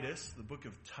Titus, the book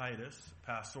of Titus,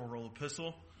 pastoral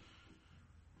epistle.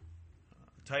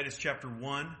 Titus chapter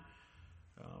 1.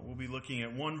 We'll be looking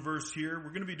at one verse here.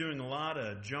 We're going to be doing a lot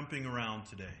of jumping around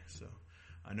today. So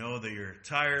I know that you're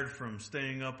tired from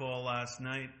staying up all last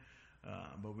night,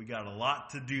 but we got a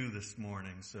lot to do this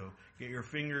morning. So get your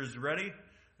fingers ready.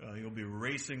 You'll be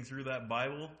racing through that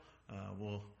Bible.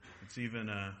 It's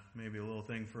even maybe a little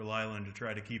thing for Lylan to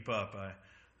try to keep up.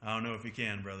 I don't know if you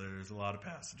can, brother. There's a lot of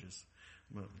passages.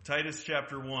 Titus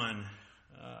chapter 1.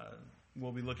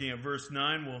 We'll be looking at verse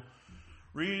 9. We'll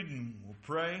read and we'll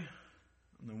pray,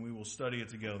 and then we will study it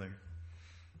together.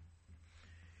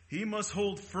 He must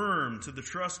hold firm to the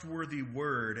trustworthy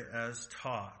word as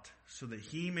taught, so that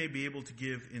he may be able to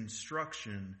give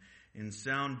instruction in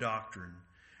sound doctrine,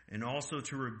 and also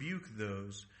to rebuke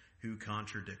those who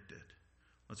contradict it.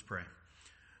 Let's pray.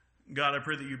 God, I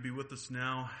pray that you'd be with us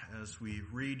now as we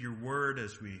read your word,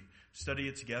 as we study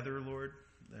it together, Lord,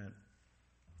 that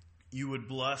you would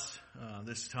bless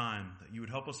this time, that you would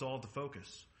help us all to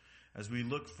focus as we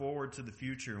look forward to the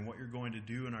future and what you're going to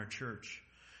do in our church.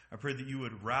 I pray that you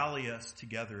would rally us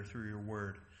together through your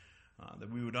word,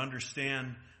 that we would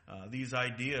understand these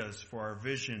ideas for our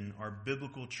vision, our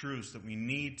biblical truths that we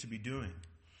need to be doing,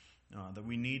 that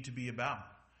we need to be about.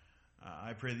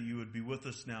 I pray that you would be with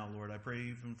us now, Lord. I pray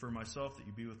even for myself that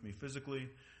you be with me physically.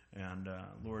 And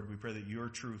Lord, we pray that your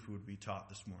truth would be taught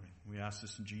this morning. We ask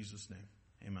this in Jesus' name.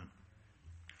 Amen.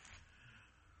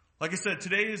 Like I said,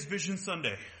 today is Vision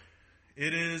Sunday.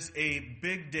 It is a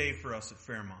big day for us at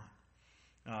Fairmont.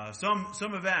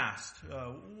 Some have asked,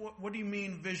 what do you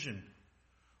mean vision?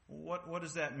 What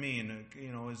does that mean?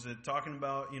 Is it talking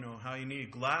about, how you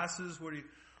need glasses?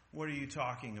 What are you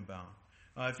talking about?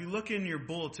 If you look in your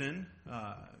bulletin,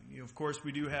 of course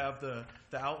we do have the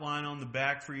outline on the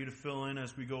back for you to fill in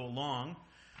as we go along.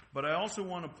 But I also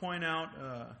want to point out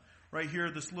right here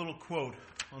this little quote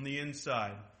on the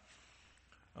inside.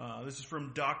 This is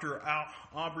from Dr.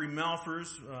 Aubrey Malphurs,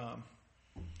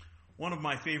 one of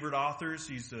my favorite authors.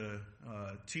 He's a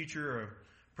teacher, a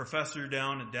professor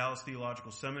down at Dallas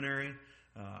Theological Seminary,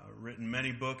 written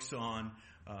many books on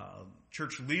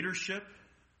church leadership.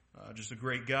 Just a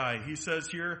great guy. He says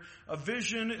here, a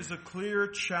vision is a clear,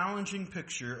 challenging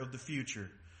picture of the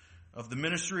future, of the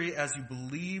ministry as you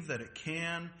believe that it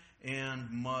can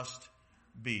and must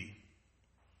be.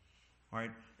 All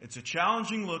right. It's a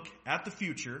challenging look at the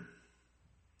future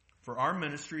for our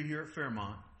ministry here at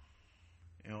Fairmont,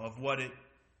 of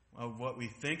what we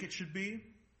think it should be,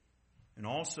 and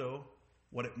also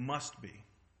what it must be.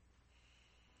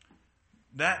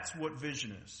 That's what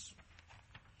vision is.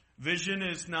 Vision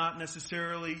is not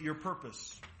necessarily your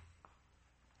purpose.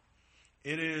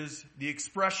 It is the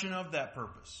expression of that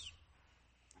purpose.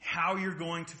 How you're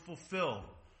going to fulfill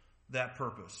that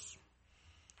purpose.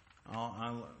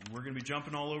 We're going to be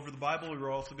jumping all over the Bible.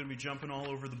 We're also going to be jumping all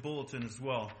over the bulletin as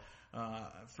well.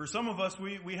 For some of us,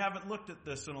 we haven't looked at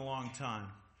this in a long time.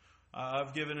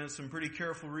 I've given it some pretty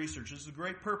careful research. This is a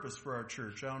great purpose for our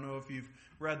church. I don't know if you've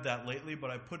read that lately, but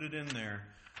I put it in there.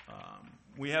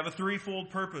 We have a threefold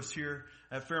purpose here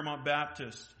at Fairmont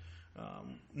Baptist.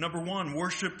 Number one,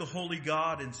 worship the holy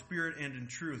God in spirit and in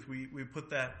truth. We put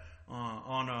that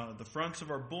on the fronts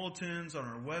of our bulletins, on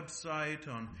our website,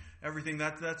 on everything.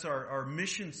 That's our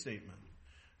mission statement,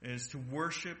 is to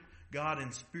worship God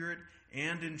in spirit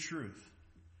and in truth.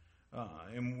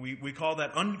 And we call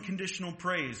that unconditional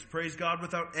praise. Praise God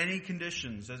without any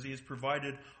conditions, as He has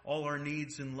provided all our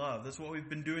needs in love. That's what we've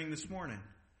been doing this morning.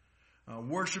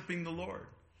 Worshiping the Lord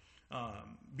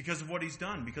because of what He's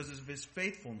done, because of His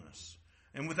faithfulness,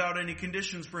 and without any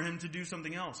conditions for Him to do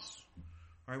something else.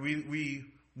 All right, we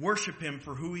worship Him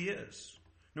for who He is.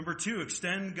 Number two,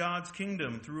 extend God's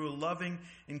kingdom through a loving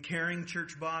and caring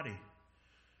church body.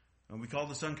 And we call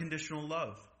this unconditional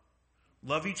love.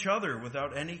 Love each other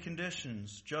without any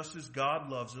conditions, just as God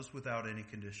loves us without any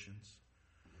conditions.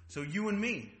 So you and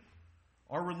me,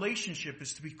 our relationship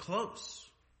is to be close.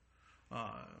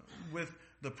 With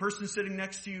the person sitting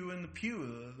next to you in the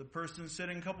pew, the person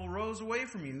sitting a couple rows away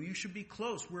from you, you should be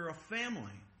close. We're a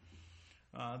family.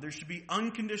 There should be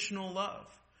unconditional love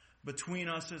between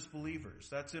us as believers.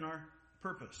 That's in our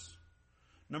purpose.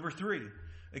 Number three,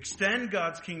 extend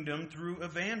God's kingdom through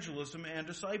evangelism and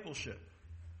discipleship.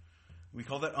 We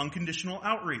call that unconditional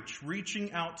outreach.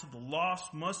 Reaching out to the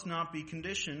lost must not be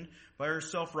conditioned by our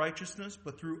self-righteousness,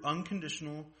 but through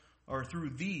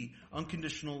the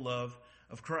unconditional love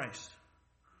of Christ.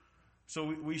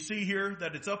 So we see here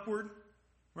that it's upward,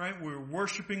 right? We're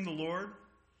worshiping the Lord.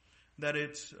 That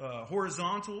it's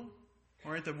horizontal,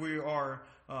 all right? That we are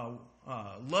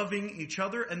loving each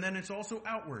other, and then it's also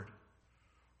outward.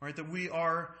 right? That we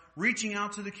are reaching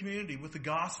out to the community with the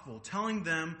gospel, telling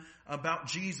them about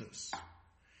Jesus.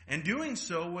 And doing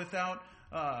so without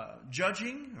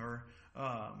judging or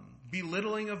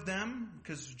belittling of them,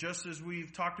 because just as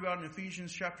we've talked about in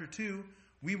Ephesians chapter 2,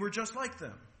 we were just like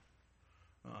them.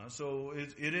 So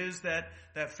it is that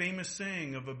famous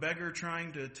saying of a beggar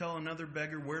trying to tell another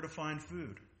beggar where to find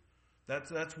food.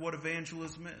 That's what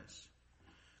evangelism is.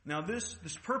 Now this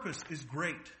purpose is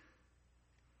great.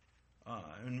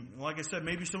 And like I said,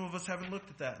 maybe some of us haven't looked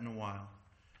at that in a while.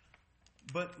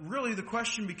 But really the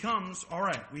question becomes, all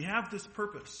right, we have this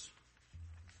purpose.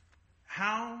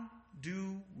 How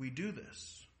do we do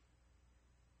this?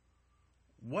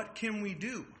 What can we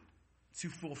do to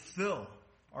fulfill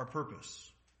our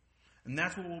purpose? And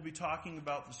that's what we'll be talking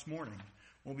about this morning.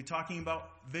 We'll be talking about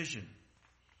vision.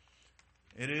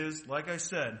 It is, like I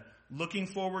said, looking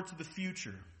forward to the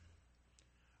future,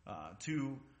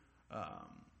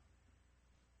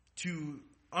 to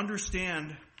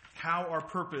understand how our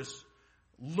purpose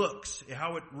looks,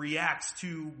 how it reacts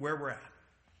to where we're at.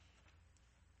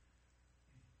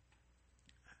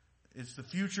 It's the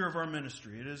future of our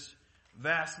ministry. It is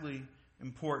vastly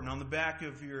important. On the back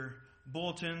of your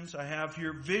bulletins, I have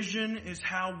here, vision is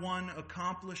how one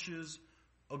accomplishes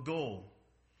a goal.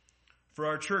 For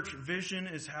our church, vision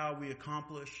is how we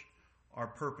accomplish our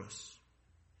purpose.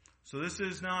 So this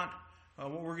is not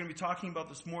what we're going to be talking about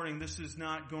this morning. This is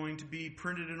not going to be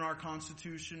printed in our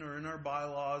Constitution or in our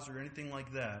bylaws or anything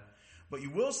like that. But you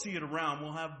will see it around.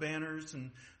 We'll have banners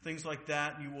and things like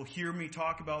that. You will hear me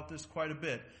talk about this quite a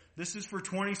bit. This is for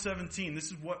 2017.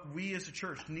 This is what we as a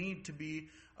church need to be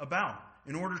about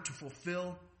in order to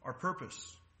fulfill our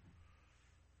purpose.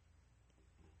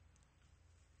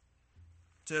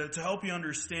 To help you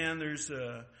understand, there's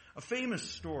a famous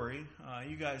story.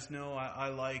 You guys know I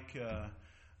like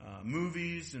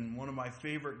movies, and one of my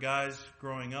favorite guys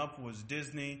growing up was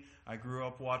Disney. I grew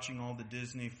up watching all the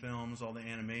Disney films, all the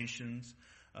animations.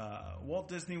 Walt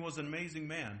Disney was an amazing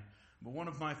man, but one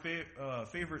of my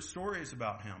favorite stories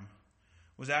about him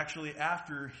was actually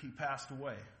after he passed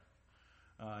away.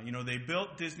 They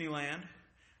built Disneyland,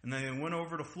 and then they went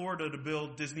over to Florida to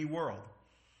build Disney World.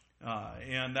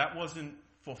 And that wasn't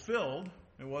fulfilled.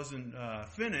 It wasn't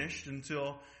finished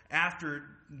until after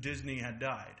Disney had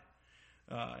died.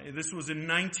 This was in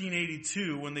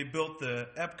 1982 when they built the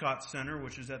Epcot Center,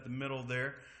 which is at the middle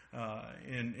there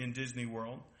in Disney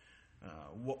World.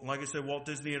 Like I said, Walt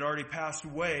Disney had already passed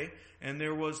away, and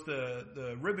there was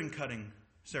the ribbon cutting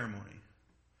ceremony.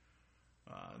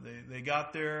 They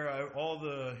got there. All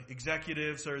the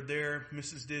executives are there.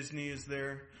 Mrs. Disney is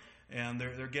there, and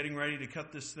they're getting ready to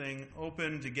cut this thing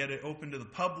open, to get it open to the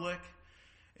public.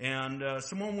 And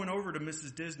someone went over to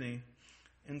Mrs. Disney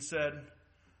and said,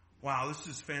 "Wow, this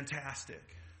is fantastic.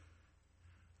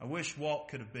 I wish Walt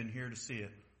could have been here to see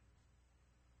it."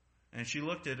 And she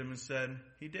looked at him and said,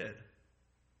 "He did."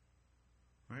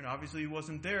 Right? Obviously he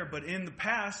wasn't there, but in the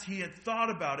past he had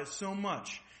thought about it so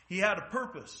much. He had a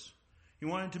purpose. He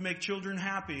wanted to make children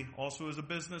happy. Also as a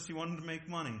business, he wanted to make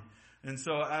money. And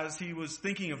so as he was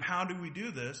thinking of how do we do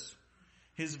this,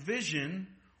 his vision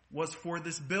was for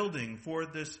this building, for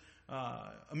this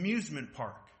amusement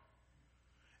park.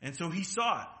 And so he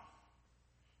saw it.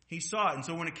 He saw it. And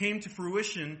so when it came to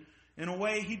fruition, in a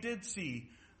way, he did see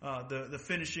the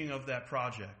finishing of that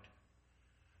project.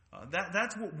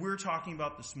 That's what we're talking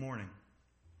about this morning.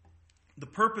 The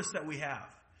purpose that we have.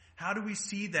 How do we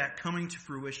see that coming to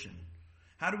fruition?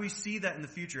 How do we see that in the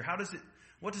future?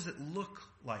 What does it look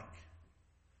like?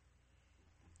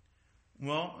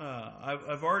 Well,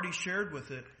 I've already shared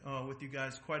with you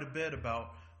guys quite a bit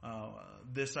about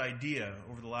this idea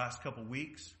over the last couple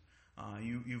weeks.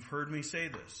 You've heard me say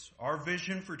this. Our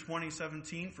vision for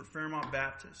 2017 for Fairmont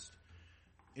Baptist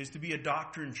is to be a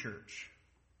doctrine church.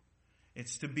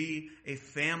 It's to be a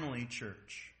family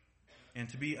church and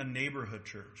to be a neighborhood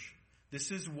church.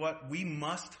 This is what we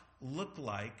must look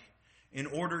like in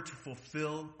order to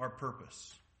fulfill our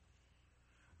purpose.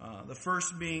 The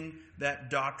first being that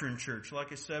doctrine church.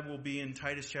 Like I said, we'll be in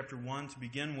Titus chapter 1 to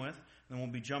begin with, and we'll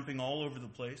be jumping all over the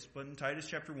place. But in Titus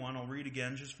chapter 1, I'll read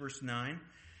again, just verse 9.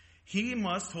 He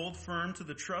must hold firm to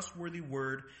the trustworthy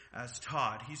word as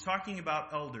taught. He's talking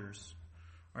about elders.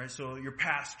 All right, so your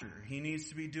pastor, he needs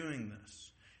to be doing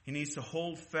this. He needs to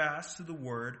hold fast to the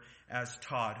word as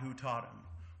taught. Who taught him?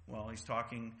 Well, he's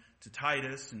talking to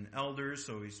Titus and elders,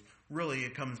 so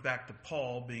it comes back to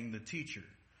Paul being the teacher.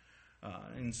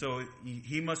 And so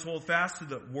he must hold fast to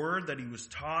the word that he was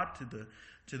taught,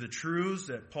 to the truths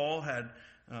that Paul had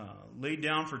laid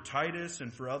down for Titus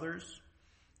and for others.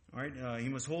 All right, he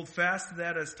must hold fast to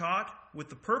that as taught, with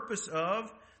the purpose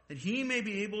of that he may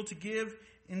be able to give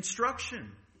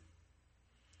instruction.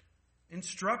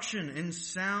 Instruction in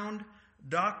sound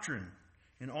doctrine,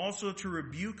 and also to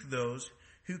rebuke those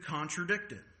who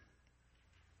contradict it.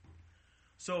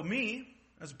 So me,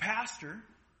 as a pastor,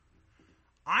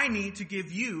 I need to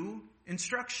give you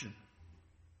instruction.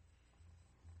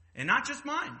 And not just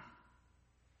mine.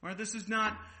 Right? This is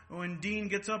not, when Dean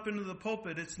gets up into the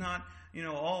pulpit, it's not,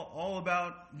 all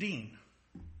about Dean.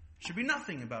 It should be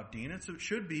nothing about Dean. It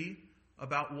should be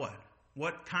about what?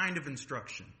 What kind of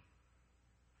instruction?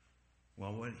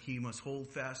 Well, what he must hold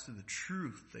fast to the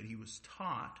truth that he was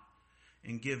taught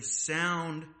and give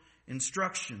sound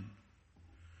instruction.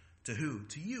 To who?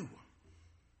 To you.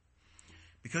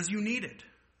 Because you need it.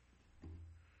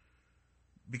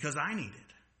 Because I need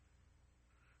it.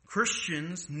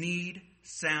 Christians need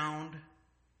sound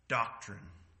doctrine.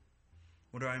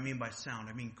 What do I mean by sound?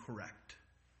 I mean correct.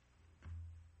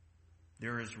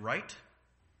 There is right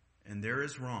and there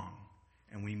is wrong.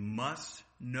 And we must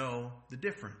know the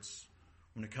difference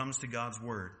when it comes to God's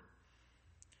Word.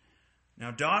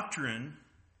 Now, doctrine,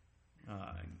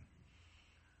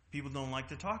 people don't like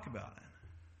to talk about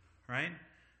it, right?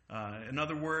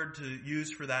 Another word to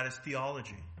use for that is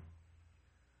theology.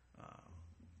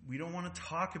 We don't want to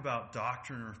talk about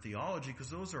doctrine or theology because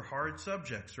those are hard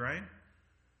subjects, right?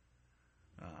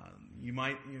 You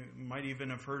might even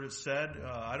have heard it said,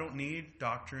 I don't need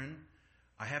doctrine,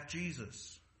 I have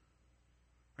Jesus.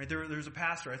 Right? There's a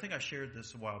pastor, I think I shared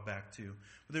this a while back too,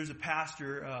 but there's a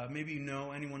pastor, maybe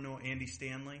anyone know Andy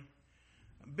Stanley?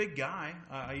 A big guy.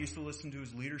 I used to listen to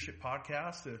his leadership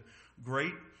podcast,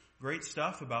 great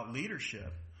stuff about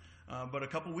leadership. But a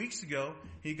couple weeks ago,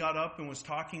 he got up and was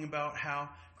talking about how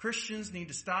Christians need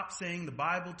to stop saying the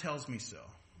Bible tells me so,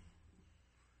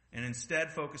 and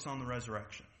instead focus on the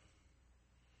resurrection.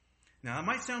 Now, that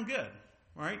might sound good,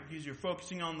 right? Because you're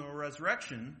focusing on the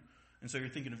resurrection, and so you're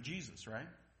thinking of Jesus, right?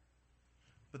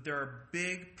 But there are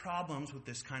big problems with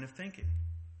this kind of thinking.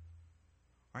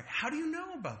 All right, how do you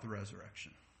know about the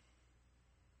resurrection?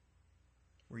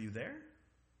 Were you there?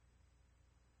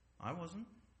 I wasn't.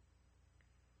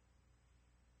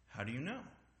 How do you know?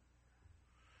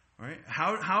 All right,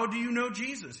 how do you know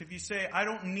Jesus? If you say, I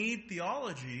don't need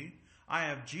theology, I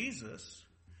have Jesus,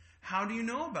 how do you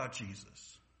know about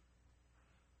Jesus?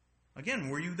 Again,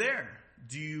 were you there?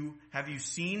 Have you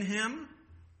seen him?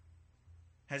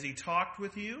 Has he talked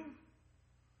with you?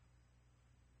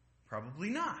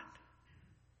 Probably not.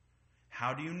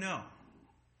 How do you know?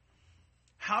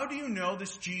 How do you know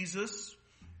this Jesus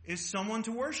is someone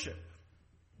to worship?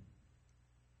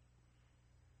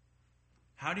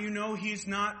 How do you know he's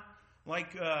not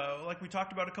like we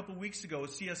talked about a couple weeks ago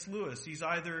with C.S. Lewis? He's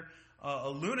either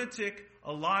a lunatic,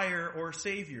 a liar, or a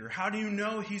savior. How do you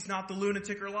know he's not the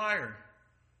lunatic or liar?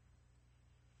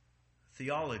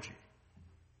 Theology.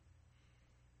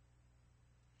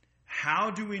 How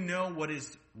do we know what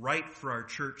is right for our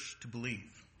church to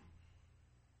believe?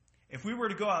 If we were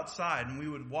to go outside and we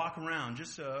would walk around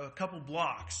just a couple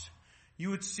blocks,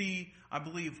 you would see, I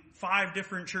believe, 5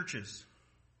 different churches.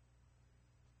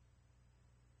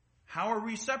 How are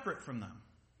we separate from them?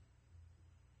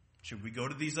 Should we go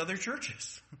to these other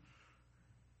churches?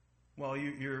 Well,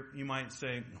 you might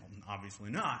say, no,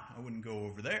 obviously not. I wouldn't go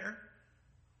over there.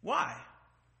 Why?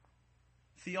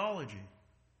 Theology.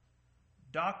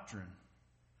 Doctrine.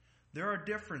 There are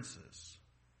differences.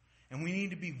 And we need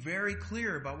to be very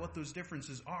clear about what those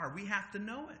differences are. We have to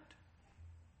know it.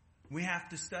 We have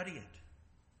to study it.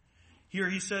 Here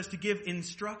he says to give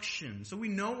instruction, so we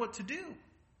know what to do.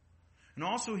 And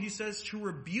also he says to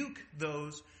rebuke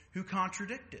those who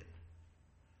contradict it.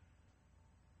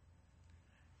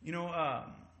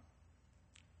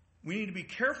 We need to be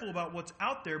careful about what's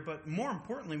out there, but more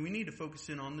importantly, we need to focus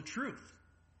in on the truth.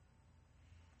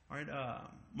 All right,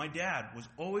 my dad was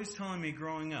always telling me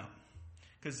growing up,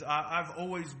 because I've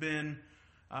always been,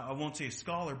 I won't say a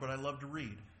scholar, but I love to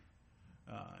read.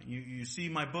 You see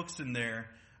my books in there.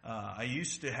 I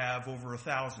used to have over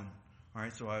 1,000. All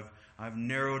right, so I've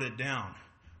narrowed it down.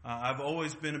 I've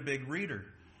always been a big reader.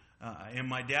 And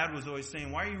my dad was always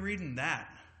saying, why are you reading that?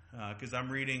 Because I'm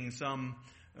reading some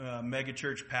mega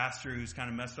church pastor who's kind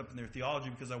of messed up in their theology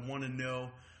because I want to know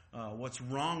what's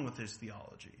wrong with his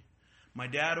theology. My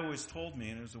dad always told me,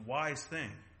 and it was a wise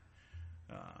thing,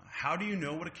 how do you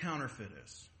know what a counterfeit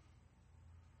is?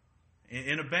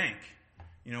 In a bank,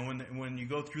 when you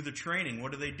go through the training,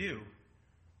 what do?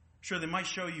 Sure, they might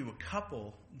show you a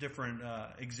couple different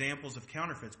examples of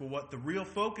counterfeits, but what they really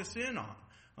focus in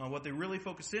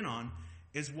on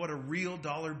is what a real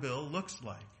dollar bill looks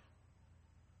like.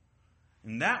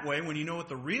 And that way, when you know what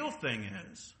the real thing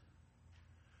is,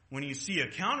 when you see a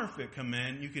counterfeit come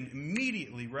in, you can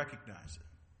immediately recognize it.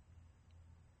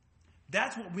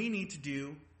 That's what we need to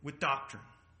do with doctrine.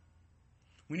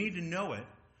 We need to know it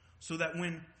so that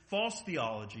when false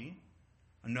theology,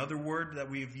 another word that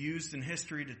we've used in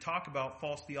history to talk about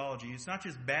false theology, it's not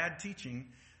just bad teaching.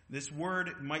 This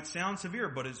word might sound severe,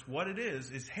 but it's what it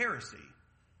is heresy.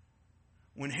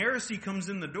 When heresy comes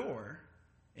in the door,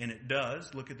 and it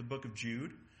does, look at the book of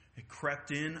Jude, it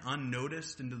crept in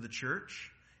unnoticed into the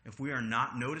church. If we are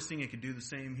not noticing, it could do the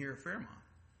same here at Fairmont.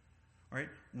 All right?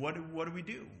 What do we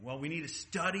do? Well, we need to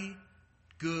study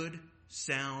good,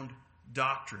 sound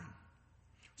doctrine.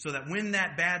 So that when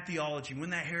that bad theology, when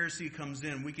that heresy comes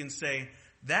in, we can say,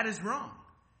 that is wrong.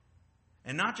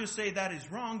 And not just say that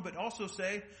is wrong, but also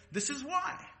say, this is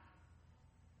why.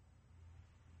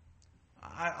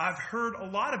 I've heard a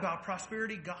lot about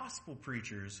prosperity gospel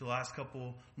preachers the last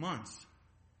couple months.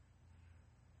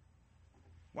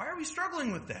 Why are we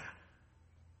struggling with that?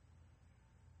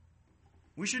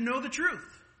 We should know the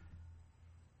truth.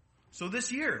 So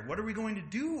this year, what are we going to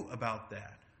do about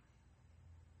that?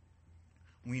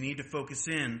 We need to focus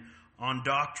in on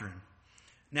doctrine.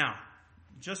 Now,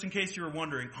 just in case you were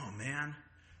wondering, oh man,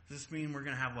 does this mean we're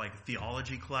going to have like a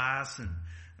theology class and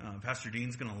Pastor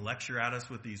Dean's going to lecture at us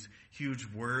with these huge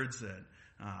words that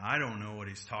I don't know what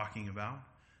he's talking about?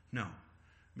 No.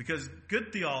 Because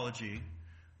good theology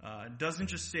doesn't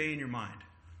just stay in your mind.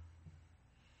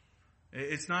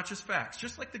 It's not just facts.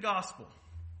 Just like the gospel.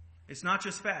 It's not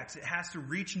just facts. It has to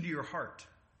reach into your heart.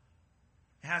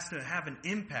 It has to have an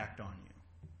impact on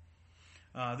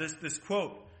you. This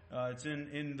quote, it's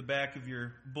in the back of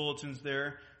your bulletins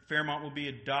there. Fairmont will be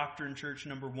a doctrine church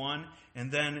number 1.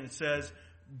 And then it says,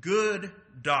 good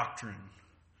doctrine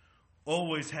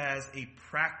always has a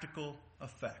practical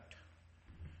effect.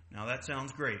 Now that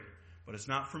sounds great, but it's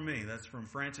not from me. That's from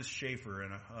Francis Schaeffer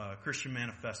in a Christian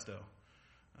Manifesto.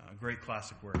 Great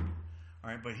classic work. All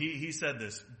right, but he said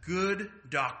this, good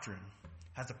doctrine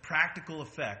has a practical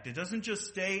effect. It doesn't just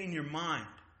stay in your mind.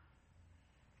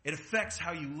 It affects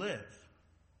how you live.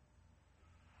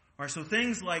 All right, so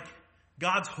things like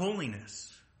God's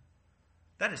holiness,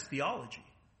 that is theology.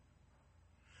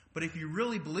 But if you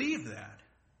really believe that,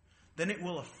 then it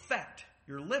will affect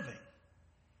your living.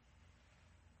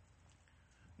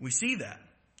 We see that.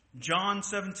 John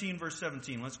 17, verse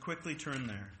 17. Let's quickly turn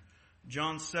there.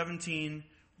 John 17,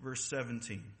 verse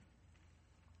 17.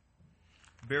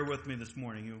 Bear with me this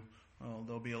morning.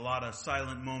 There'll be a lot of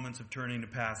silent moments of turning to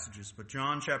passages. But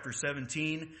John chapter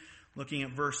 17, looking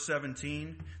at verse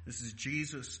 17, this is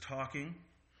Jesus talking.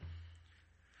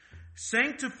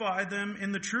 Sanctify them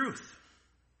in the truth.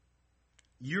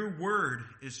 Your word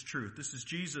is truth. This is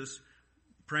Jesus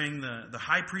praying the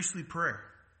high priestly prayer.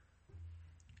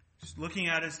 He's looking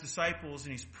at his disciples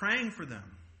and he's praying for them.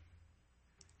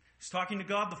 He's talking to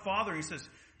God the Father. He says,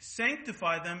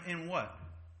 sanctify them in what?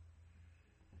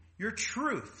 Your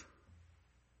truth.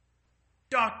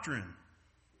 Doctrine.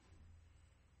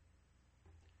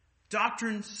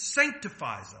 Doctrine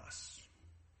sanctifies us.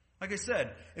 Like I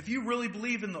said, if you really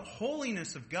believe in the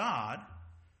holiness of God,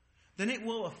 then it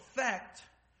will affect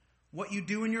what you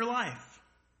do in your life.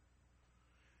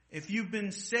 If you've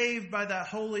been saved by that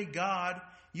holy God,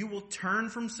 you will turn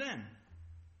from sin.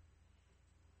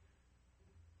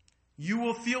 You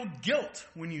will feel guilt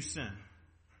when you sin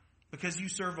because you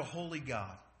serve a holy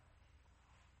God.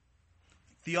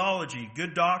 Theology,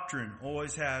 good doctrine,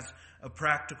 always has a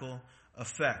practical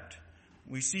effect.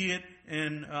 We see it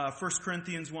in 1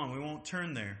 Corinthians 1. We won't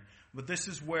turn there, but this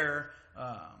is where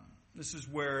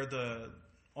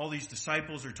all these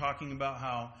disciples are talking about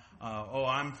how,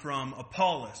 I'm from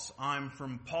Apollos, I'm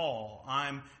from Paul,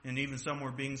 and even some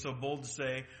were being so bold to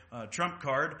say, trump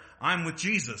card, I'm with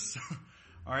Jesus.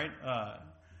 All right,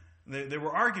 they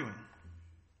were arguing,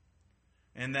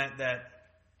 and that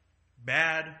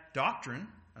bad doctrine,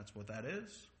 that's what that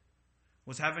is,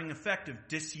 was having an effect of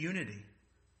disunity.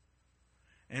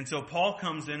 And so Paul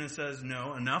comes in and says,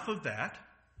 no, enough of that.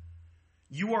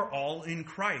 You are all in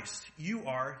Christ. You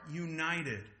are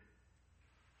united.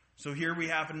 So here we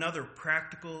have another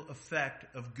practical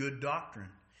effect of good doctrine.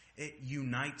 It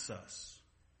unites us.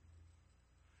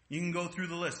 You can go through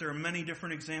the list. There are many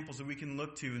different examples that we can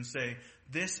look to and say,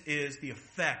 this is the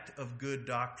effect of good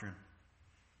doctrine.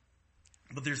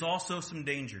 But there's also some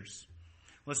dangers.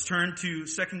 Let's turn to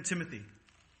 2 Timothy.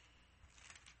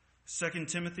 2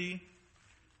 Timothy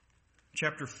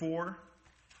chapter 4.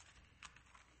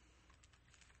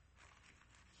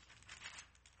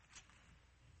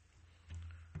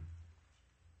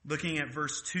 Looking at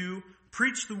verse 2.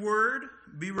 Preach the word,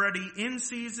 be ready in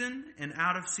season and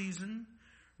out of season.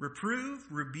 Reprove,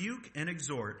 rebuke, and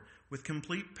exhort with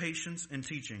complete patience and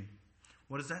teaching.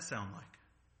 What does that sound like?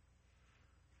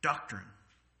 Doctrine.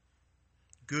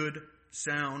 good,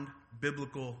 sound,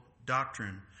 biblical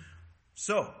doctrine.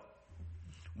 So,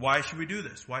 why should we do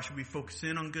this? Why should we focus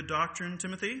in on good doctrine,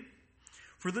 Timothy?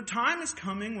 For the time is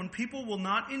coming when people will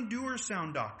not endure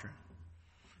sound doctrine.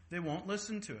 They won't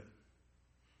listen to it.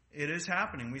 It is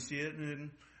happening. We see it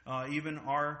in even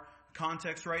our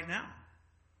context right now.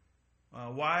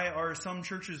 Why are some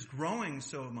churches growing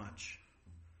so much?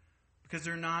 Because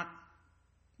they're not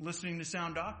listening to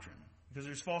sound doctrine. Because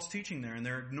there's false teaching there and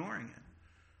they're ignoring it.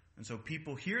 And so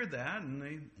people hear that and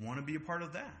they want to be a part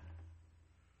of that.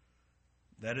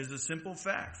 That is a simple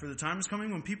fact. For the time is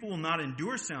coming when people will not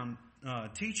endure sound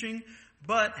teaching,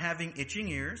 but having itching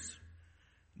ears,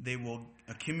 they will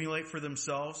accumulate for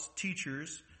themselves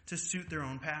teachers to suit their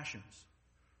own passions.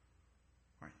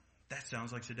 All right. That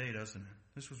sounds like today, doesn't it?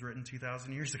 This was written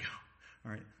 2,000 years ago.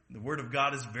 All right. The Word of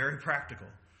God is very practical.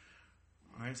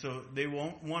 All right. So they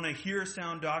won't want to hear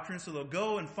sound doctrine, so they'll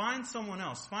go and find someone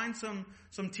else, find some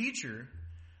teacher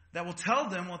that will tell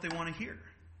them what they want to hear.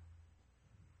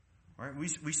 All right.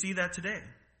 We see that today.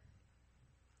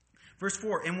 Verse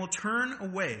 4, and will turn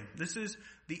away. This is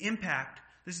the impact,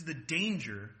 this is the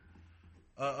danger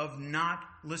of not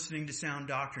listening to sound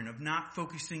doctrine, of not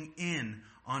focusing in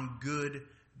on good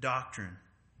doctrine.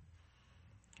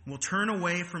 Will turn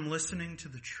away from listening to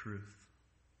the truth.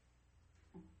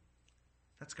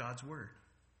 That's God's word.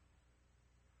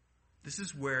 This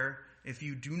is where, if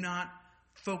you do not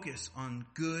focus on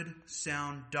good,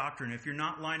 sound doctrine, if you're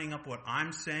not lining up what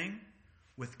I'm saying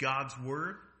with God's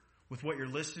word, with what you're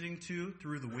listening to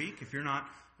through the week, if you're not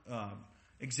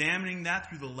examining that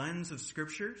through the lens of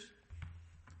Scriptures,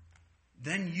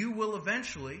 then you will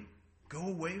eventually go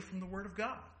away from the Word of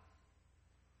God.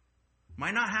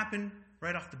 Might not happen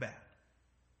right off the bat,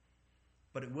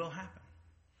 but it will happen.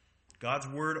 God's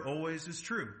Word always is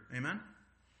true. Amen?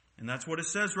 And that's what it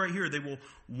says right here. They will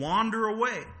wander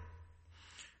away. It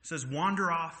says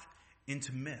wander off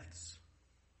into myths.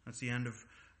 That's the end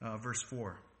of verse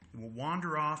 4. They will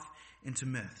wander off into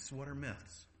myths. What are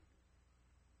myths?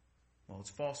 Well, it's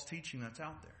false teaching that's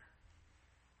out there.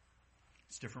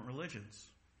 It's different religions.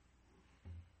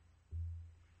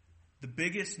 The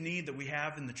biggest need that we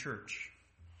have in the church,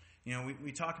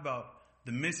 we talk about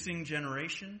the missing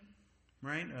generation,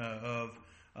 right, of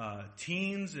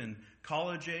teens and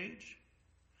college age.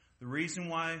 The reason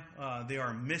why they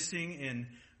are missing in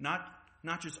not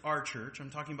just our church, I'm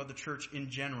talking about the church in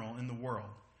general in the world.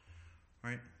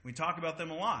 Right? We talk about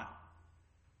them a lot.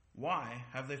 Why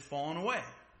have they fallen away?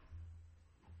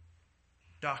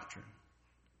 Doctrine.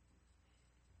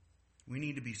 We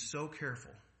need to be so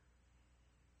careful.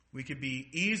 We could be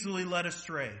easily led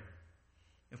astray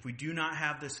if we do not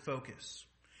have this focus.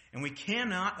 And we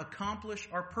cannot accomplish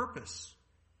our purpose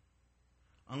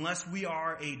unless we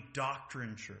are a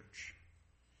doctrine church.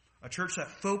 A church that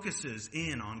focuses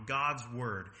in on God's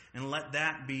word and let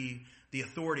that be the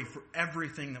authority for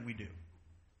everything that we do.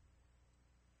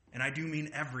 And I do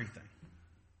mean everything.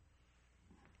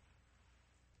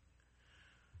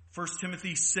 1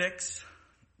 Timothy 6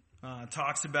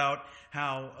 talks about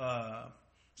how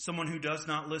someone who does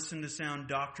not listen to sound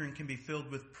doctrine can be filled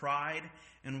with pride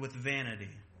and with vanity.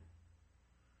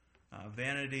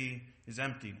 Vanity is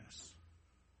emptiness.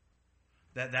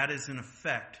 That is an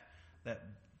effect that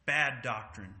bad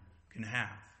doctrine can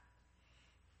have.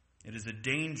 It is a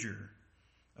danger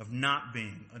of not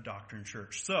being a doctrine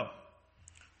church. So,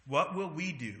 what will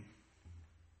we do?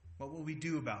 What will we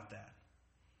do about that?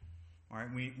 All right,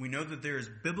 we know that there is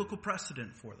biblical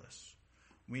precedent for this.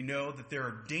 We know that there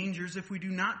are dangers if we do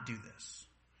not do this.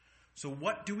 So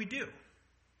what do we do?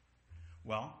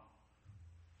 Well,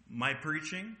 my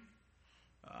preaching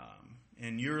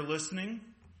and your listening,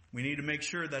 we need to make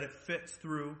sure that it fits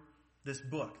through this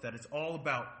book, that it's all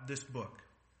about this book.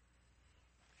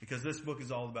 Because this book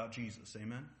is all about Jesus.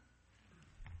 Amen?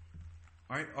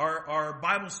 All right, our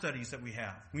Bible studies that we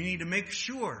have, we need to make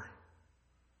sure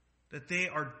that they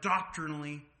are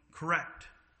doctrinally correct.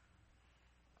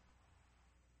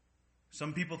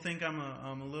 Some people think I'm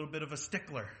a little bit of a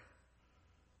stickler.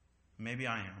 Maybe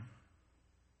I am.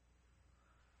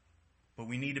 But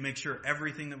we need to make sure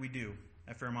everything that we do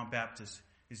at Fairmont Baptist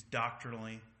is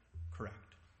doctrinally correct.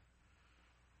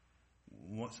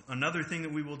 Another thing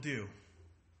that we will do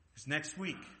is next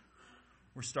week,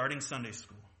 we're starting Sunday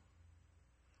school.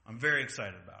 I'm very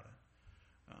excited about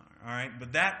it. All right,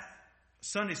 but that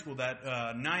Sunday school, that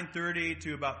 9:30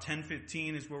 to about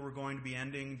 10:15 is where we're going to be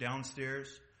ending downstairs.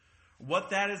 What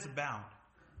that is about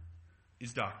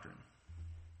is doctrine.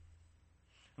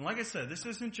 And like I said, this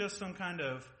isn't just some kind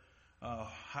of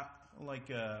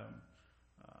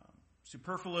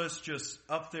superfluous, just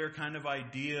up there kind of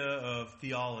idea of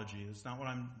theology. It's not what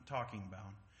I'm talking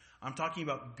about. I'm talking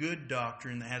about good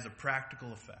doctrine that has a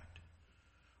practical effect.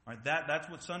 All right, that's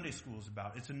what Sunday school is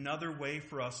about. It's another way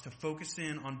for us to focus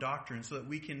in on doctrine so that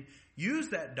we can use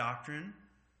that doctrine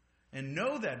and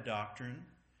know that doctrine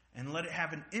and let it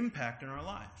have an impact in our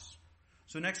lives.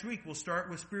 So next week we'll start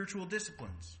with spiritual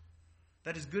disciplines.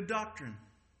 That is good doctrine.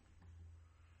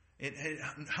 It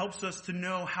helps us to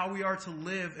know how we are to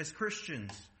live as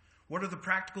Christians. What are the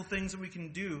practical things that we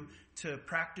can do to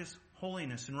practice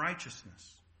holiness and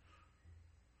righteousness?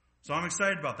 So I'm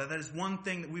excited about that. That is one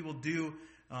thing that we will do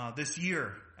this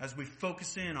year as we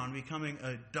focus in on becoming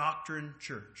a doctrine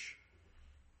church.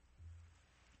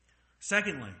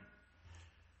 Secondly,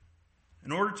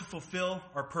 in order to fulfill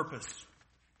our purpose,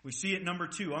 we see at number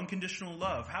 2, unconditional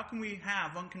love. How can we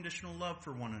have unconditional love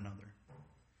for one another?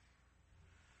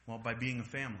 Well, by being a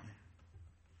family.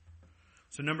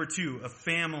 So number 2, a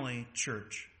family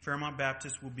church. Fairmont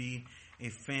Baptist will be a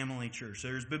family church.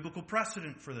 There's biblical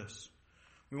precedent for this.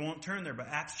 We won't turn there, but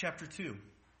Acts chapter 2.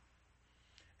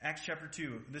 Acts chapter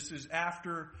 2. This is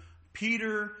after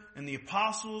Peter and the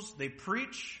apostles, they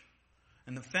preach,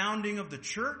 and the founding of the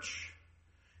church,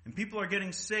 and people are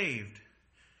getting saved.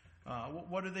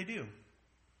 What do?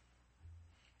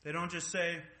 They don't just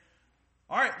say,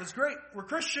 all right, that's great, we're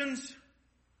Christians,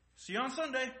 see you on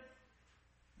Sunday,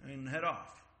 and head off.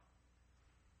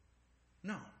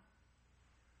 No.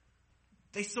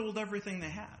 They sold everything they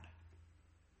had.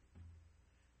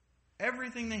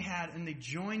 Everything they had, and they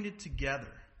joined it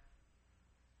together.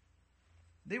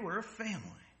 They were a family.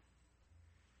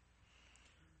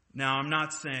 Now, I'm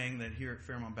not saying that here at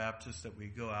Fairmont Baptist that we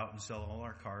go out and sell all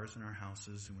our cars and our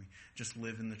houses and we just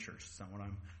live in the church. That's not what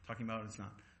I'm talking about. It's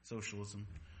not socialism.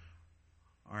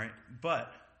 All right? But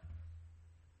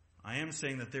I am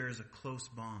saying that there is a close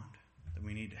bond that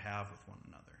we need to have with one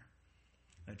another.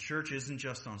 That church isn't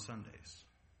just on Sundays.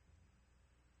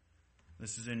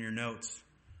 This is in your notes.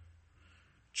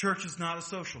 Church is not a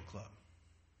social club.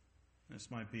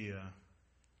 This might be a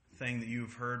thing that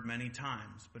you've heard many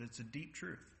times, but it's a deep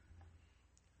truth.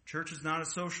 Church is not a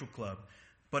social club,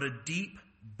 but a deep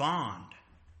bond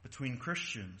between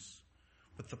Christians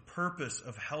with the purpose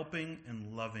of helping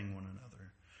and loving one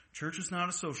another. Church is not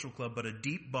a social club, but a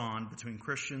deep bond between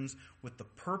Christians with the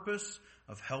purpose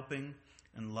of helping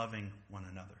and loving one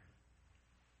another.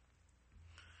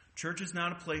 Church is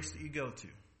not a place that you go to.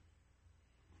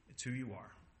 It's who you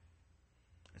are.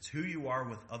 It's who you are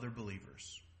with other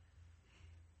believers.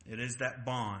 It is that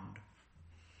bond.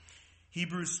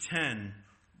 Hebrews 10,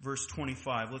 verse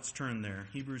 25. Let's turn there.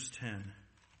 Hebrews 10,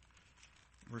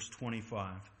 verse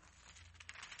 25.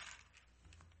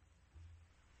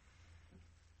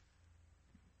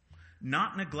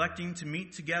 Not neglecting to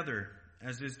meet together,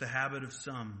 as is the habit of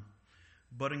some,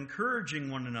 but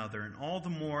encouraging one another, and all the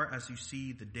more as you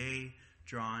see the day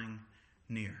drawing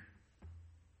near.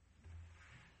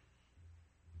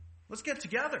 Let's get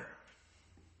together.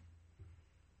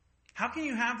 How can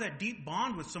you have that deep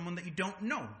bond with someone that you don't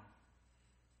know?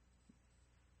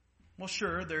 Well,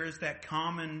 sure, there is that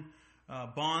common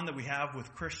bond that we have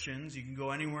with Christians. You can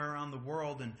go anywhere around the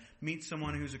world and meet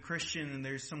someone who's a Christian, and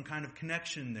there's some kind of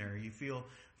connection there. You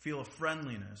feel a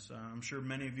friendliness. I'm sure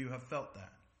many of you have felt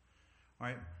that. All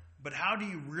right? But how do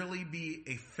you really be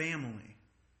a family?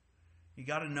 You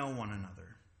got to know one another.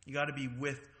 You got to be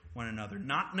with one another,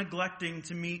 not neglecting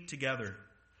to meet together,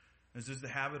 as is the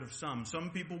habit of some.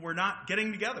 Some people were not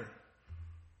getting together.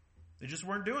 They just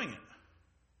weren't doing it.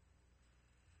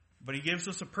 But he gives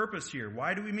us a purpose here.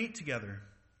 Why do we meet together?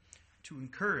 To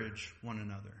encourage one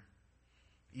another.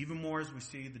 Even more as we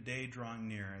see the day drawing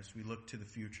near, as we look to the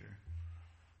future.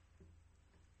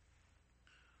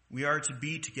 We are to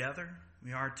be together.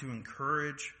 We are to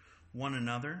encourage one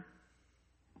another.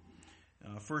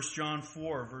 1 John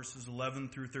 4, verses 11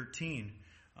 through 13.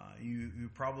 You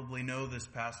probably know this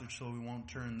passage, so we won't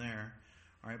turn there.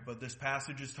 All right, but this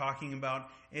passage is talking about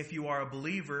if you are a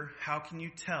believer, how can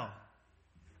you tell?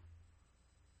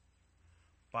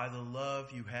 By the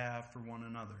love you have for one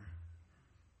another.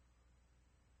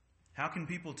 How can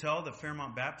people tell that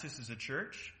Fairmont Baptist is a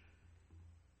church?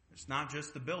 It's not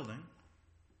just the building.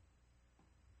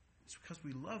 It's because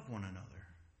we love one another.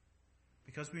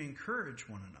 Because we encourage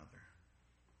one another.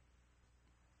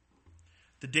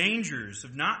 The dangers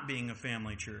of not being a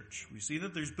family church. We see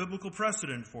that there's biblical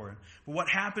precedent for it. But what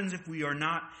happens if we are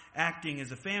not acting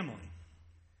as a family?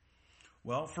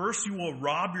 Well, first you will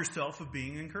rob yourself of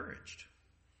being encouraged.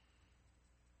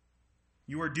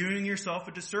 You are doing yourself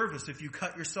a disservice if you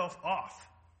cut yourself off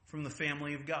from the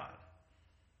family of God.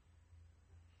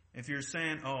 If you're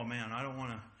saying, oh man, I don't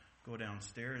want to go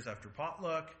downstairs after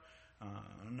potluck.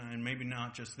 And maybe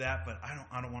not just that, but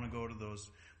I don't want to go to those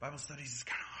Bible studies. It's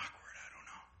kind of awkward. I don't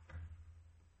know.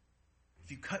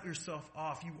 If you cut yourself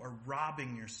off, you are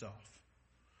robbing yourself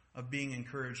of being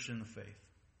encouraged in the faith,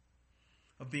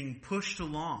 of being pushed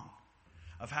along,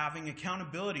 of having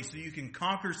accountability so you can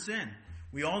conquer sin.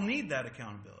 We all need that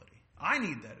accountability. I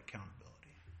need that accountability.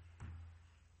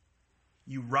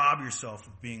 You rob yourself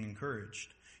of being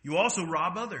encouraged. You also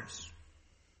rob others.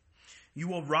 You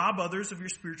will rob others of your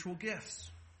spiritual gifts,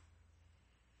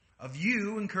 of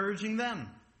you encouraging them.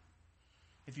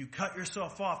 If you cut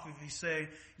yourself off, if you say,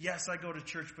 yes, I go to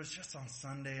church, but it's just on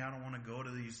Sunday. I don't want to go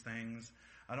to these things.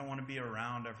 I don't want to be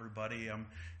around everybody.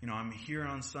 I'm here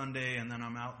on Sunday and then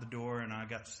I'm out the door and I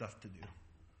got stuff to do.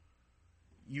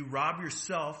 You rob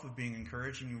yourself of being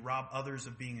encouraged and you rob others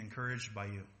of being encouraged by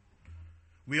you.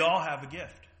 We all have a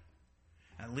gift.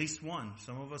 At least one.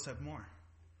 Some of us have more.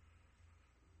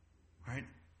 Right?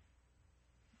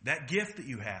 That gift that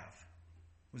you have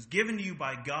was given to you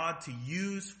by God to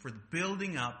use for the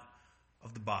building up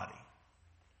of the body.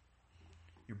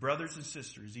 Your brothers and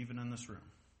sisters, even in this room.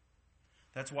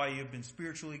 That's why you have been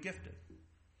spiritually gifted.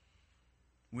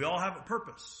 We all have a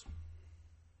purpose.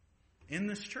 In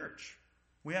this church,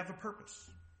 we have a purpose.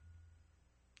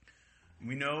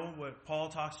 We know what Paul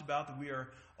talks about, that we are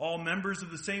all members of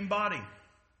the same body.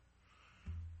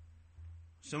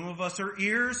 Some of us are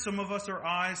ears, some of us are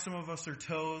eyes, some of us are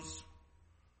toes.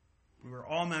 We are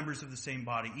all members of the same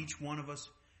body. Each one of us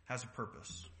has a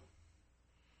purpose.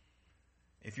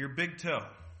 If your big toe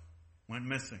went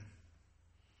missing,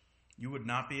 you would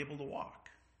not be able to walk.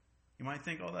 You might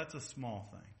think, oh, that's a small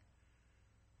thing.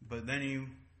 But then you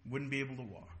wouldn't be able to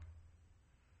walk.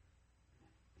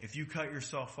 If you cut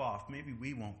yourself off, maybe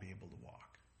we won't be able to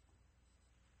walk.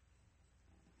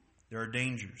 There are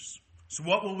dangers. So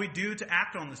what will we do to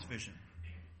act on this vision?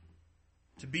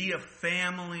 To be a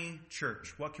family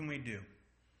church. What can we do?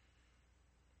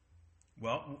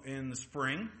 Well, in the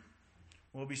spring,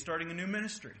 we'll be starting a new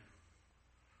ministry.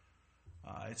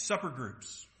 It's supper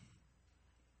groups.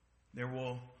 There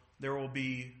will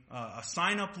be a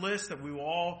sign-up list that we will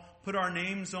all put our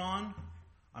names on.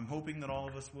 I'm hoping that all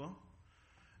of us will.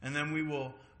 And then we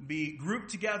will be grouped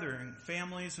together in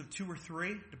families of 2 or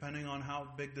 3, depending on how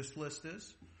big this list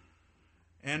is.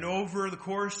 And over the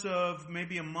course of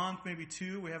maybe a month, maybe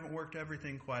 2, we haven't worked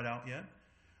everything quite out yet,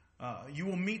 you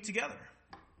will meet together.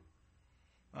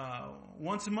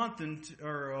 Once a month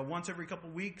or once every couple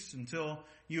of weeks until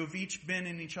you have each been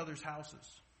in each other's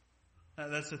houses.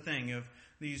 That's the thing. If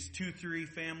these 2, 3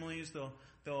 families, they'll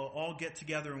all get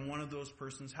together in one of those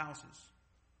persons' houses.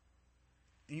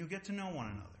 And you get to know one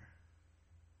another.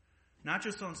 Not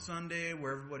just on Sunday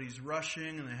where everybody's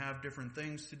rushing and they have different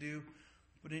things to do,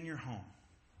 but in your home.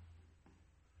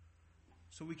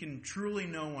 So we can truly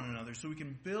know one another, so we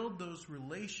can build those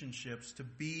relationships to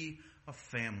be a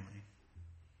family.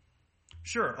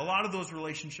 Sure, a lot of those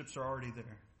relationships are already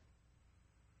there.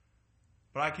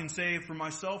 But I can say for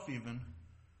myself even,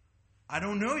 I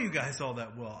don't know you guys all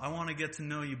that well. I want to get to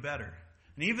know you better.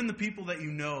 And even the people that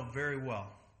you know very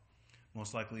well,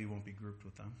 most likely you won't be grouped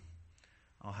with them.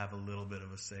 I'll have a little bit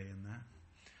of a say in that.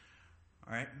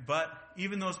 All right? But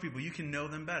even those people, you can know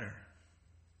them better.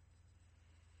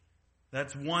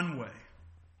 That's one way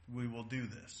we will do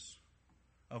this.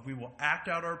 We will act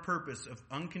out our purpose of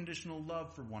unconditional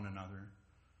love for one another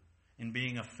in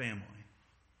being a family.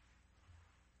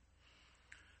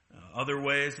 Other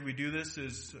ways that we do this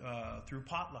is through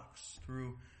potlucks,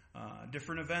 through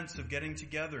different events of getting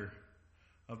together,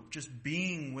 of just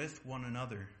being with one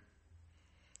another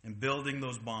and building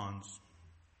those bonds.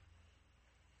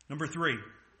 Number 3,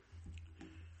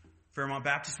 Fairmont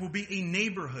Baptist will be a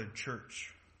neighborhood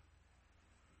church.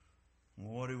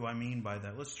 What do I mean by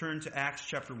that? Let's turn to Acts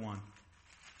chapter 1.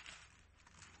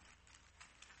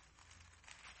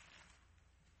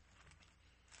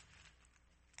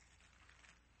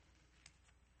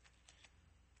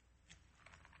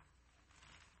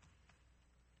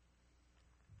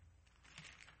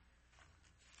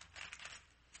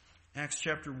 Acts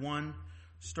chapter 1,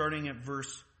 starting at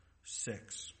verse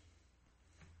 6.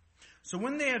 So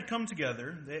when they had come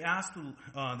together, they asked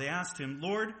him,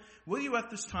 Lord, will you at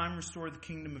this time restore the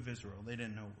kingdom of Israel? They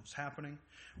didn't know what was happening.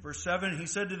 Verse 7, he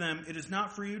said to them, it is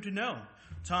not for you to know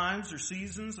times or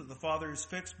seasons that the Father has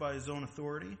fixed by his own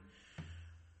authority,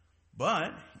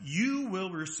 but you will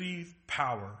receive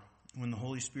power when the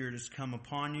Holy Spirit has come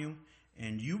upon you,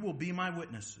 and you will be my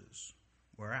witnesses.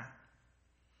 Where at?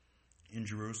 In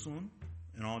Jerusalem,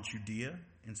 in all Judea,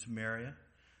 in Samaria,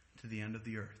 to the end of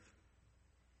the earth.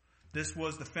 This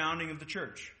was the founding of the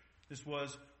church. This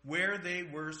was where they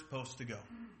were supposed to go.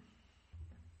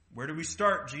 Where do we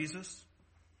start, Jesus?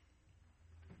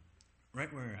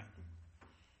 Right where you're at.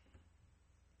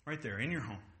 Right there, in your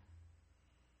home.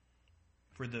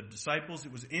 For the disciples,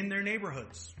 it was in their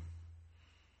neighborhoods.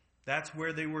 That's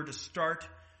where they were to start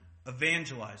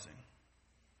evangelizing.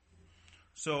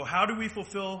 So how do we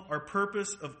fulfill our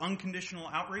purpose of unconditional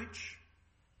outreach?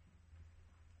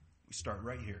 We start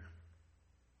right here.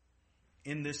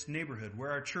 In this neighborhood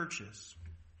where our church is.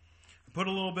 I put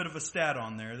a little bit of a stat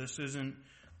on there. This isn't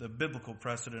the biblical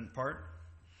precedent part.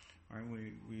 All right,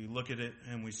 we look at it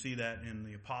and we see that in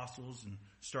the apostles and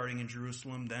starting in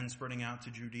Jerusalem, then spreading out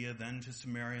to Judea, then to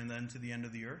Samaria, and then to the end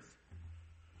of the earth.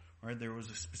 All right, there was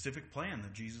a specific plan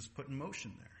that Jesus put in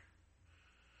motion there.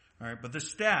 All right, but the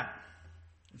stat,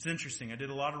 it's interesting. I did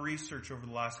a lot of research over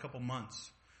the last couple months.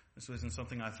 This wasn't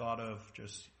something I thought of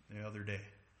just the other day.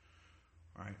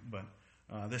 All right, but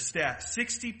the stat,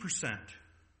 60%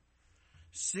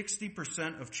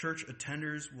 of church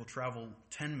attenders will travel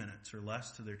 10 minutes or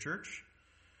less to their church.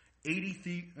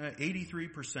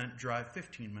 83% drive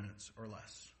 15 minutes or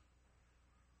less.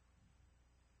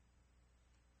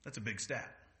 That's a big stat.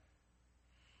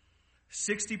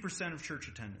 60% of church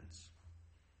attendance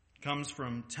comes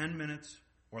from 10 minutes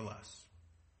or less.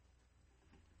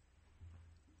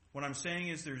 What I'm saying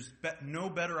is there's no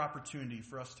better opportunity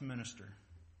for us to minister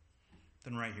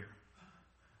than right here.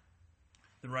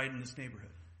 Than right in this neighborhood.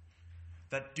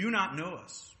 That do not know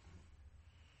us.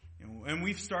 And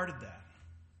we've started that.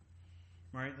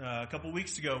 Right? A couple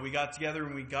weeks ago, we got together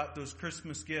and we got those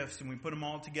Christmas gifts and we put them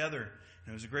all together. And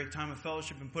it was a great time of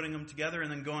fellowship and putting them together and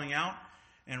then going out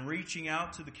and reaching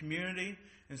out to the community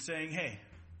and saying, hey,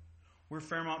 we're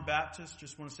Fairmont Baptist,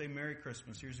 just want to say Merry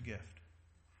Christmas, here's a gift.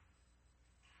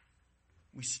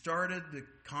 We started the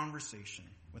conversation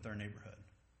with our neighborhood.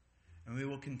 And we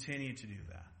will continue to do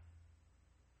that.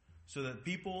 So that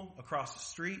people across the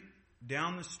street,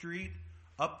 down the street,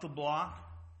 up the block,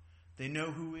 they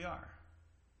know who we are.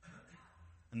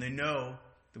 And they know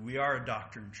that we are a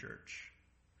doctrine church.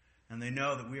 And they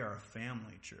know that we are a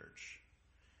family church.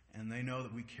 And they know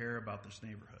that we care about this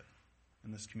neighborhood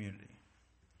and this community.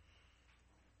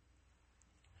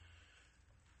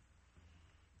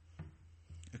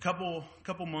 A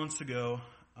couple months ago,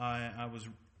 I was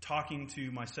talking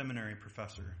to my seminary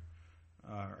professor,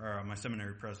 or my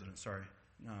seminary president,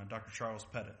 Dr. Charles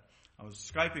Pettit. I was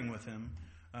Skyping with him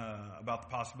about the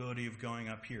possibility of going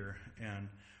up here and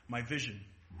my vision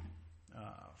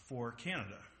for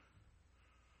Canada.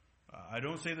 I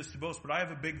don't say this to boast, but I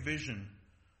have a big vision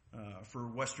for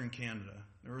Western Canada.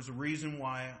 There was a reason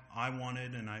why I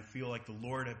wanted, and I feel like the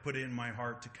Lord had put it in my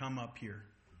heart to come up here.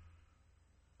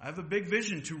 I have a big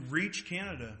vision to reach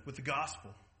Canada with the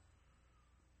gospel.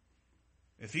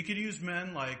 If he could use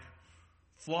men like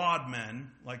flawed men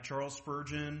like Charles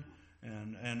Spurgeon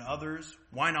and others,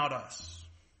 why not us?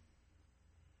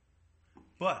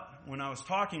 But when I was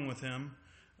talking with him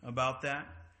about that,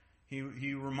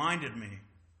 he reminded me,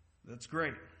 that's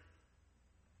great,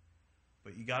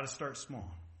 but you got to start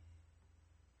small.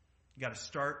 You got to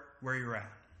start where you're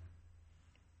at.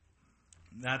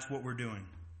 And that's what we're doing.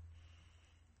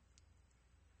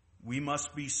 We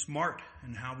must be smart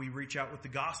in how we reach out with the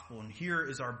gospel. And here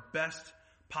is our best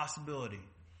possibility.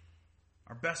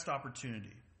 Our best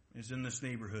opportunity is in this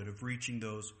neighborhood of reaching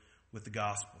those with the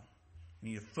gospel. We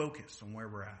need to focus on where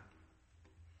we're at.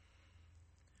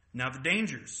 Now the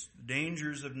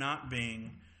dangers of not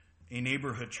being a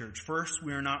neighborhood church. First,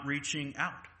 we are not reaching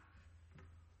out.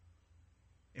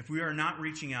 If we are not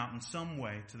reaching out in some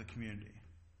way to the community,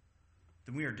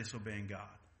 then we are disobeying God.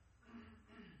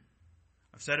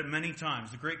 I've said it many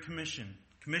times, the Great Commission.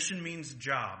 Commission means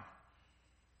job.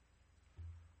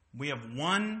 We have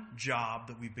one job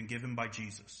that we've been given by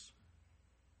Jesus,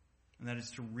 and that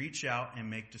is to reach out and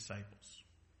make disciples.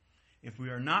 If we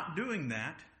are not doing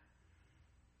that,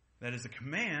 that is a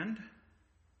command,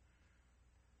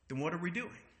 then what are we doing?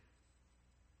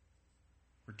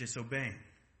 We're disobeying.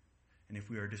 And if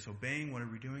we are disobeying, what are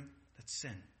we doing? That's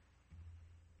sin.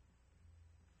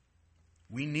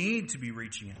 We need to be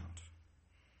reaching out.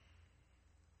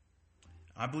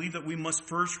 I believe that we must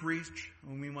first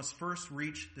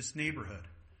reach this neighborhood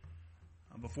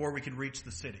before we can reach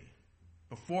the city,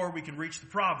 before we can reach the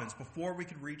province, before we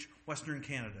can reach Western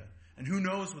Canada. And who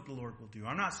knows what the Lord will do.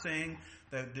 I'm not saying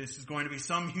that this is going to be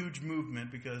some huge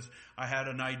movement because I had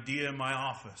an idea in my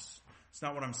office. It's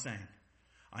not what I'm saying.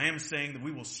 I am saying that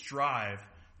we will strive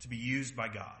to be used by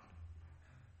God.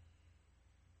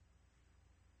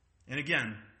 And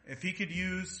again, if he could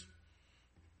use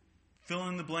fill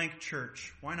in the blank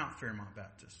church, why not Fairmont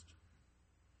Baptist?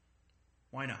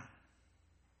 Why not?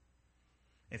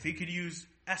 If he could use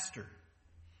Esther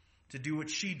to do what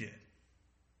she did.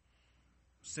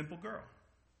 Simple girl.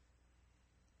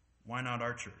 Why not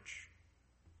our church?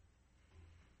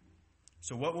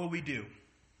 So what will we do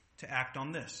to act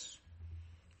on this?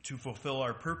 To fulfill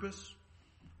our purpose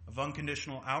of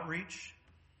unconditional outreach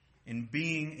in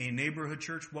being a neighborhood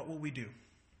church, what will we do?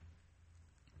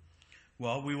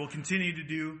 Well, we will continue to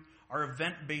do our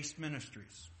event-based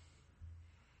ministries.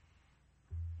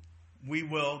 We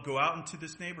will go out into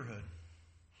this neighborhood.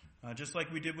 Just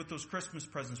like we did with those Christmas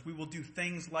presents, we will do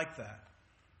things like that.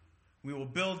 We will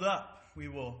build up. We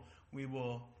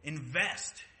will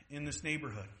invest in this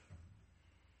neighborhood.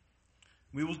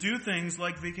 We will do things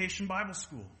like Vacation Bible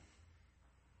School.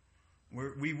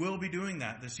 We will be doing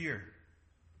that this year,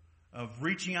 of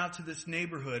reaching out to this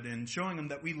neighborhood and showing them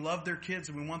that we love their kids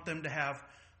and we want them to have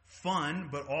fun,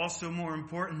 but also, more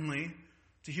importantly,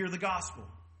 to hear the gospel.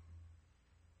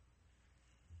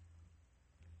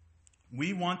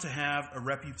 We want to have a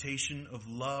reputation of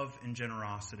love and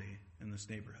generosity in this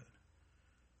neighborhood.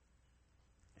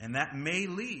 And that may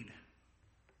lead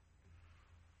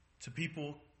to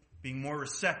people being more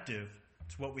receptive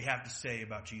to what we have to say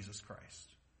about Jesus Christ.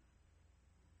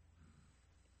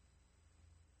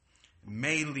 It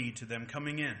may lead to them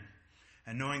coming in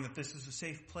and knowing that this is a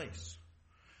safe place,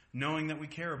 knowing that we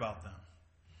care about them,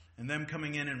 and them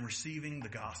coming in and receiving the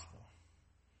gospel.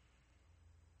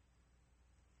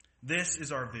 This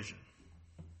is our vision.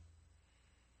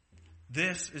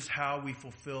 This is how we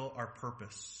fulfill our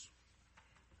purpose.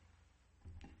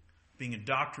 Being a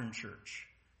doctrine church,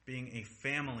 being a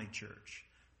family church,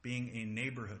 being a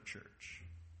neighborhood church.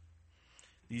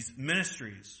 These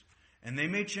ministries, and they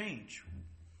may change.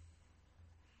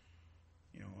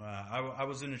 I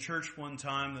was in a church one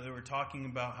time that they were talking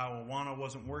about how Awana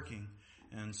wasn't working.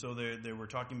 And so they were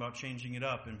talking about changing it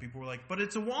up. And people were like, but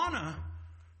it's Awana.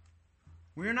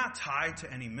 We are not tied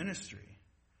to any ministry.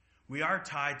 We are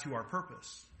tied to our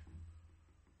purpose.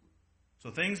 So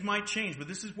things might change, but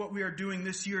this is what we are doing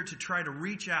this year to try to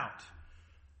reach out.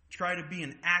 Try to be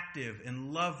an active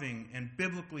and loving and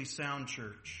biblically sound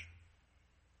church.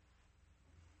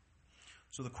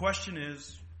 So the question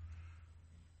is,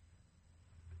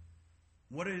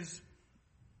 what is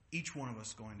each one of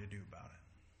us going to do about it?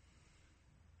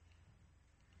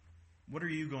 What are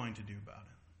you going to do about it?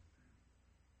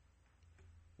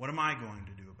 What am I going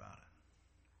to do about it?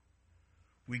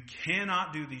 We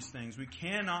cannot do these things. We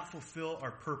cannot fulfill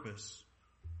our purpose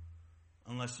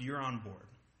unless you're on board.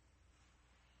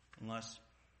 Unless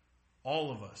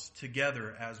all of us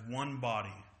together as one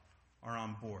body are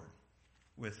on board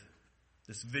with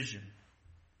this vision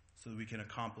so that we can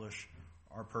accomplish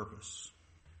our purpose.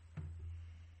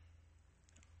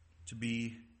 To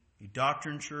be a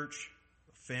doctrine church,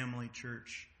 a family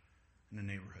church, and a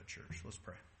neighborhood church. Let's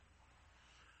pray.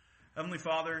 Heavenly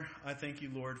Father, I thank you,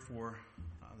 Lord, for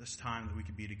this time that we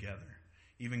could be together,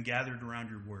 even gathered around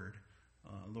your word.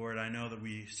 Lord, I know that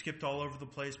we skipped all over the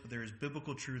place, but there is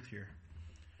biblical truth here.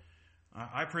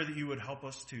 I pray that you would help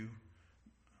us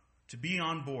to be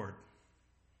on board,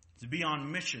 to be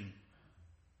on mission,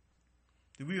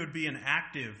 that we would be an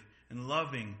active and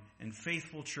loving and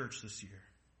faithful church this year.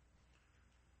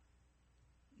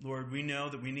 Lord, we know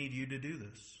that we need you to do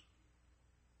this.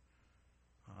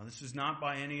 This is not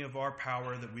by any of our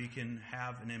power that we can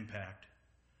have an impact.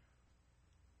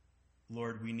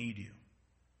 Lord, we need you.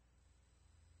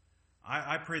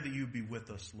 I pray that you be with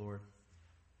us, Lord.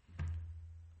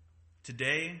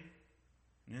 Today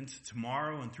and into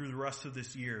tomorrow and through the rest of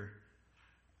this year,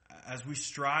 as we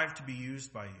strive to be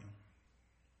used by you.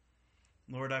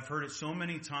 Lord, I've heard it so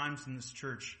many times in this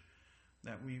church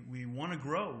that we want to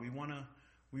grow. We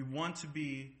want to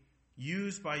be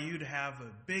used by you to have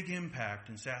a big impact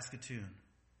in Saskatoon.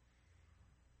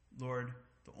 Lord,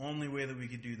 the only way that we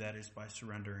could do that is by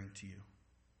surrendering to you.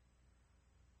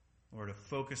 Lord, of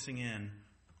focusing in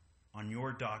on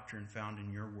your doctrine found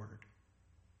in your word,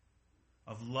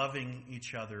 of loving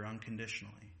each other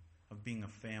unconditionally, of being a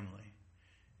family,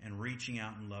 and reaching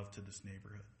out in love to this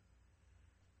neighborhood.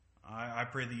 I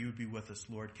pray that you would be with us,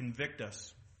 Lord. Convict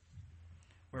us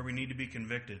where we need to be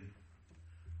convicted.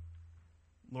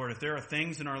 Lord, if there are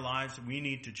things in our lives that we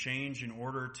need to change in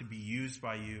order to be used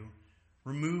by you,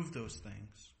 remove those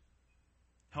things.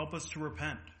 Help us to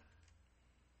repent.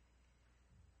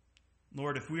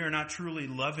 Lord, if we are not truly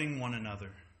loving one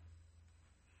another,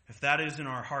 if that is in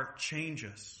our heart, change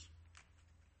us.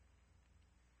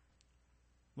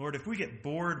 Lord, if we get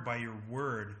bored by your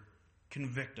word,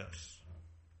 convict us.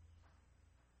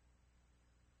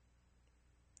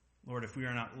 Lord, if we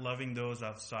are not loving those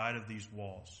outside of these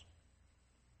walls,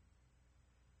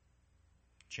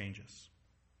 change us.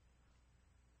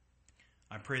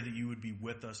 I pray that you would be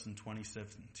with us in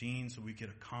 2017 so we could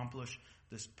accomplish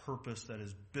this purpose that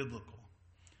is biblical,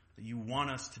 that you want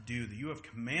us to do, that you have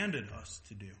commanded us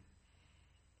to do.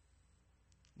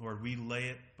 Lord, we lay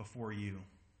it before you,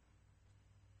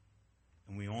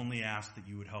 and we only ask that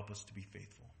you would help us to be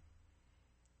faithful.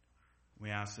 We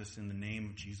ask this in the name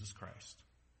of Jesus Christ.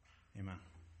 Amen.